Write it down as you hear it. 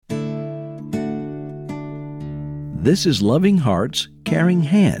This is Loving Hearts, Caring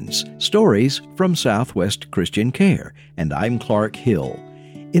Hands, stories from Southwest Christian Care, and I'm Clark Hill.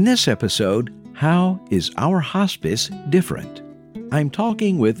 In this episode, how is our hospice different? I'm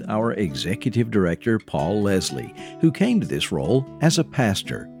talking with our Executive Director, Paul Leslie, who came to this role as a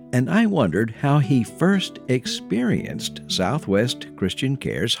pastor, and I wondered how he first experienced Southwest Christian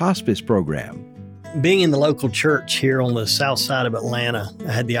Care's hospice program. Being in the local church here on the south side of Atlanta,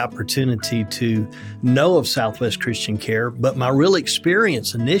 I had the opportunity to know of Southwest Christian Care, but my real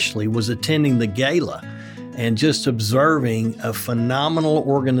experience initially was attending the gala and just observing a phenomenal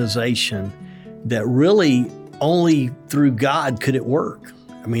organization that really only through God could it work.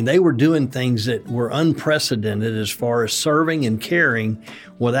 I mean, they were doing things that were unprecedented as far as serving and caring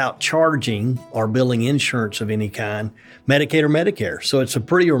without charging or billing insurance of any kind, Medicaid or Medicare. So it's a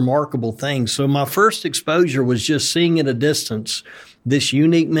pretty remarkable thing. So my first exposure was just seeing at a distance this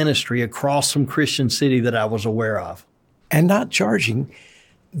unique ministry across from Christian City that I was aware of. And not charging,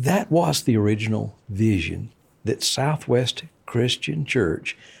 that was the original vision that Southwest Christian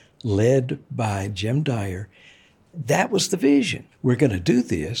Church, led by Jim Dyer, that was the vision. We're going to do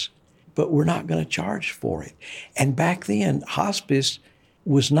this, but we're not going to charge for it. And back then, hospice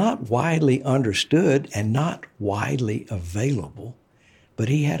was not widely understood and not widely available, but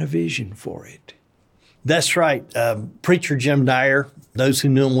he had a vision for it. That's right. Preacher Jim Dyer, those who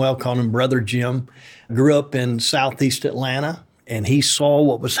knew him well called him Brother Jim, grew up in southeast Atlanta, and he saw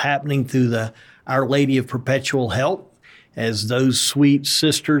what was happening through the Our Lady of Perpetual Help, as those sweet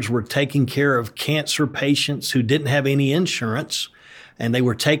sisters were taking care of cancer patients who didn't have any insurance, and they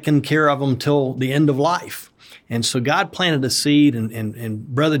were taking care of them till the end of life. And so God planted a seed, and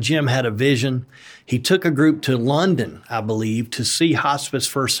Brother Jim had a vision. He took a group to London, I believe, to see hospice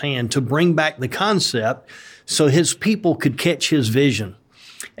firsthand, to bring back the concept so his people could catch his vision.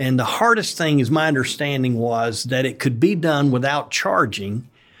 And the hardest thing, is my understanding, was that it could be done without charging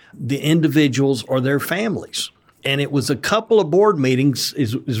the individuals or their families. And it was a couple of board meetings,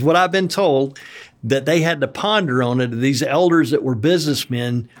 is what I've been told, that they had to ponder on it, these elders that were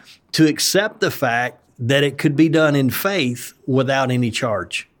businessmen, to accept the fact that it could be done in faith without any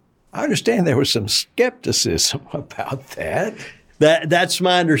charge. I understand there was some skepticism about that. That's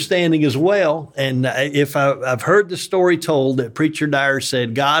my understanding as well. And if I've heard the story told that Preacher Dyer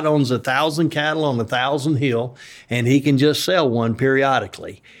said God owns 1,000 cattle on 1,000 hill, and he can just sell one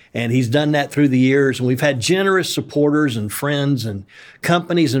periodically. And he's done that through the years. And we've had generous supporters and friends and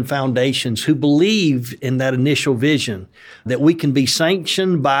companies and foundations who believe in that initial vision that we can be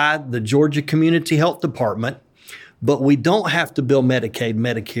sanctioned by the Georgia Community Health Department, but we don't have to bill Medicaid,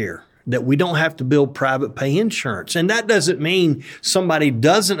 Medicare, that we don't have to bill private pay insurance. And that doesn't mean somebody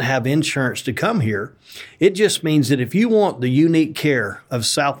doesn't have insurance to come here. It just means that if you want the unique care of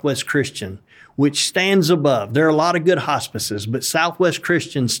Southwest Christian, which stands above, there are a lot of good hospices, but Southwest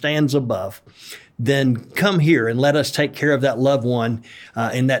Christian stands above, then come here and let us take care of that loved one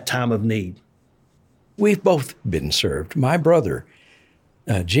in that time of need. We've both been served. My brother,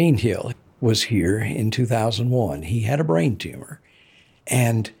 Gene Hill, was here in 2001. He had a brain tumor.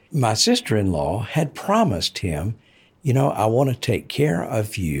 And my sister-in-law had promised him, I want to take care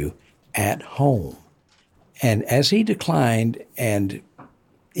of you at home. And as he declined and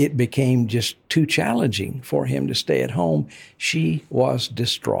it became just too challenging for him to stay at home, she was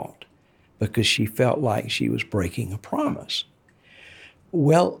distraught because she felt like she was breaking a promise.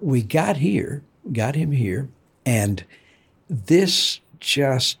 Well, we got him here, and this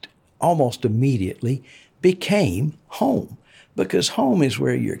just almost immediately became home, because home is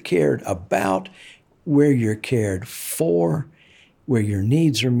where you're cared about, where you're cared for, where your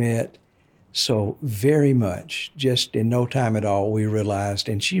needs are met. So very much, just in no time at all, we realized,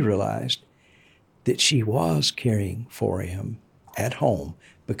 and she realized, that she was caring for him at home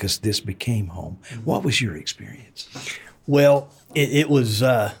because this became home. What was your experience? Well, it was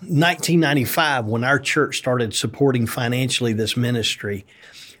 1995 when our church started supporting financially this ministry.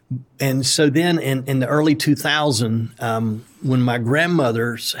 And so then in the early 2000s, when my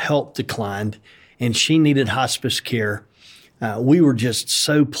grandmother's health declined and she needed hospice care, we were just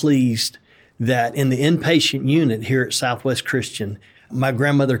so pleased that in the inpatient unit here at Southwest Christian, my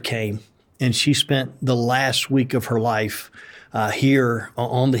grandmother came and she spent the last week of her life here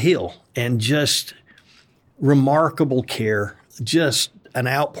on the Hill, and just remarkable care, just an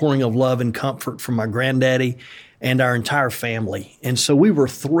outpouring of love and comfort from my granddaddy and our entire family. And so we were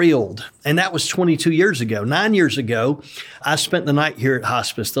thrilled. And that was 22 years ago. 9 years ago, I spent the night here at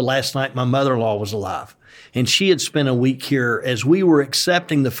hospice, the last night my mother-in-law was alive. And she had spent a week here as we were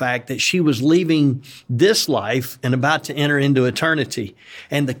accepting the fact that she was leaving this life and about to enter into eternity.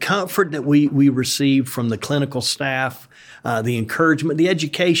 And the comfort that we received from the clinical staff, the encouragement, the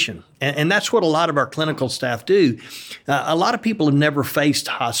education. And that's what a lot of our clinical staff do. A lot of people have never faced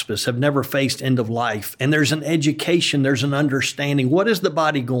hospice, have never faced end of life. And there's an education, there's an understanding. What is the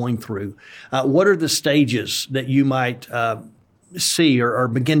body going through? What are the stages that you might see or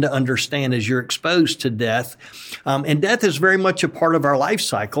begin to understand as you're exposed to death? And death is very much a part of our life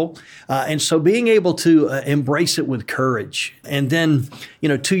cycle. And so being able to embrace it with courage. And then,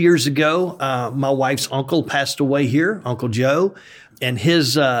 2 years ago, my wife's uncle passed away here, Uncle Joe. And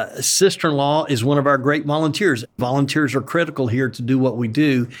his sister-in-law is one of our great volunteers. Volunteers are critical here to do what we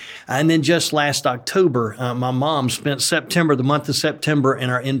do. And then just last October, my mom spent the month of September, in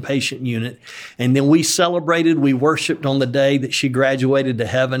our inpatient unit. And then we celebrated, we worshiped on the day that she graduated to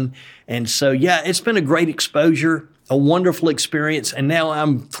heaven. And so, it's been a great exposure, a wonderful experience. And now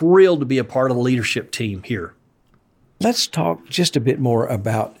I'm thrilled to be a part of the leadership team here. Let's talk just a bit more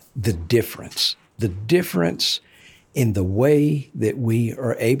about the difference in the way that we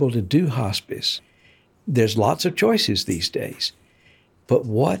are able to do hospice. There's lots of choices these days, but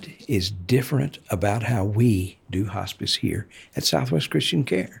what is different about how we do hospice here at Southwest Christian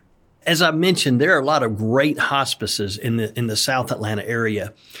Care? As I mentioned, there are a lot of great hospices in the South Atlanta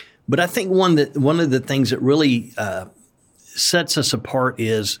area, but I think one of the things that really sets us apart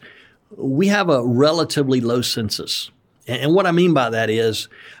is we have a relatively low census. And what I mean by that is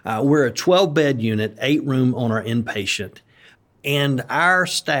we're a 12-bed unit, 8-room on our inpatient, and our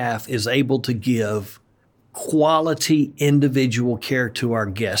staff is able to give quality individual care to our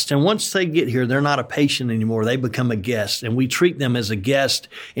guests. And once they get here, they're not a patient anymore. They become a guest, and we treat them as a guest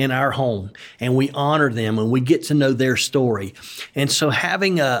in our home, and we honor them, and we get to know their story. And so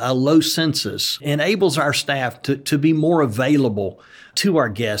having a low census enables our staff to be more available to our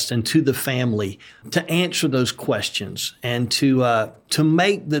guests and to the family to answer those questions and to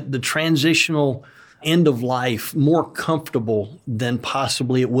make the transitional end of life more comfortable than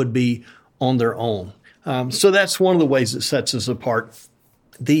possibly it would be on their own. So that's one of the ways that sets us apart.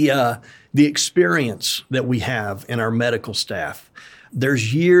 The experience that we have in our medical staff.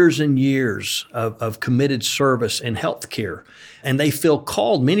 There's years and years of committed service in healthcare, and they feel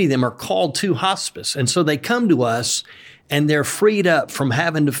called. Many of them are called to hospice, and so they come to us. And they're freed up from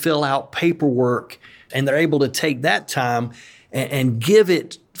having to fill out paperwork, and they're able to take that time and give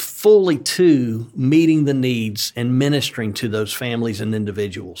it fully to meeting the needs and ministering to those families and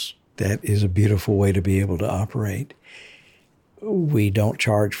individuals. That is a beautiful way to be able to operate. We don't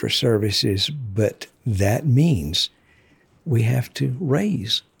charge for services, but that means we have to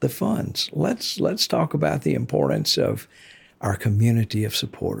raise the funds. Let's talk about the importance of our community of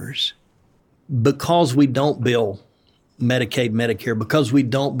supporters. Because we don't bill Medicaid, Medicare, because we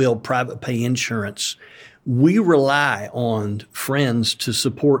don't bill private pay insurance, we rely on friends to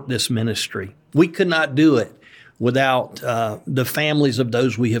support this ministry. We could not do it without the families of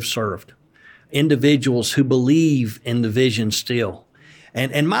those we have served, individuals who believe in the vision still.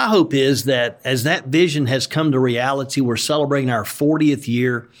 And my hope is that as that vision has come to reality, we're celebrating our 40th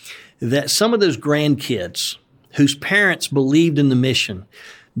year, that some of those grandkids whose parents believed in the mission,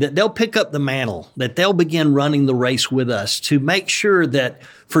 that they'll pick up the mantle, that they'll begin running the race with us to make sure that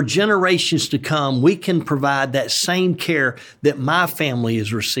for generations to come, we can provide that same care that my family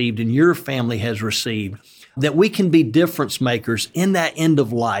has received and your family has received, that we can be difference makers in that end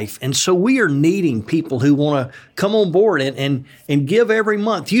of life. And so we are needing people who want to come on board and give every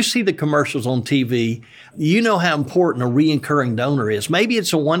month. You see the commercials on TV. You know how important a recurring donor is. Maybe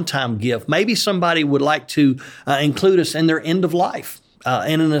it's a one-time gift. Maybe somebody would like to include us in their end of life.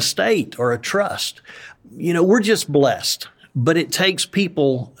 In an estate or a trust. We're just blessed, but it takes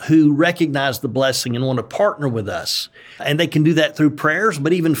people who recognize the blessing and want to partner with us. And they can do that through prayers,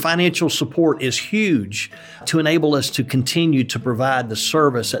 but even financial support is huge to enable us to continue to provide the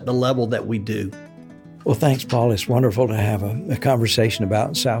service at the level that we do. Well, thanks, Paul. It's wonderful to have a conversation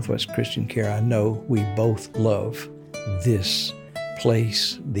about Southwest Christian Care. I know we both love this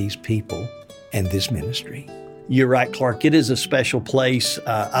place, these people, and this ministry. You're right, Clark. It is a special place.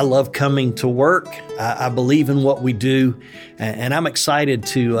 I love coming to work. I believe in what we do, and I'm excited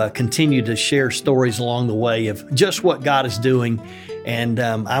to continue to share stories along the way of just what God is doing. And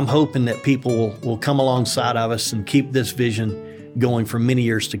I'm hoping that people will come alongside of us and keep this vision going for many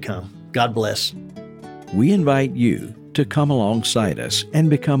years to come. God bless. We invite you to come alongside us and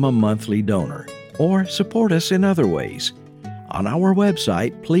become a monthly donor or support us in other ways. On our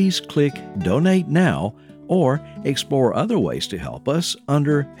website, please click Donate Now or explore other ways to help us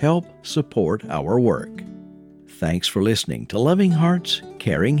under Help Support Our Work. Thanks for listening to Loving Hearts,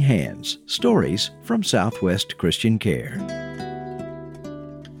 Caring Hands, Stories from Southwest Christian Care.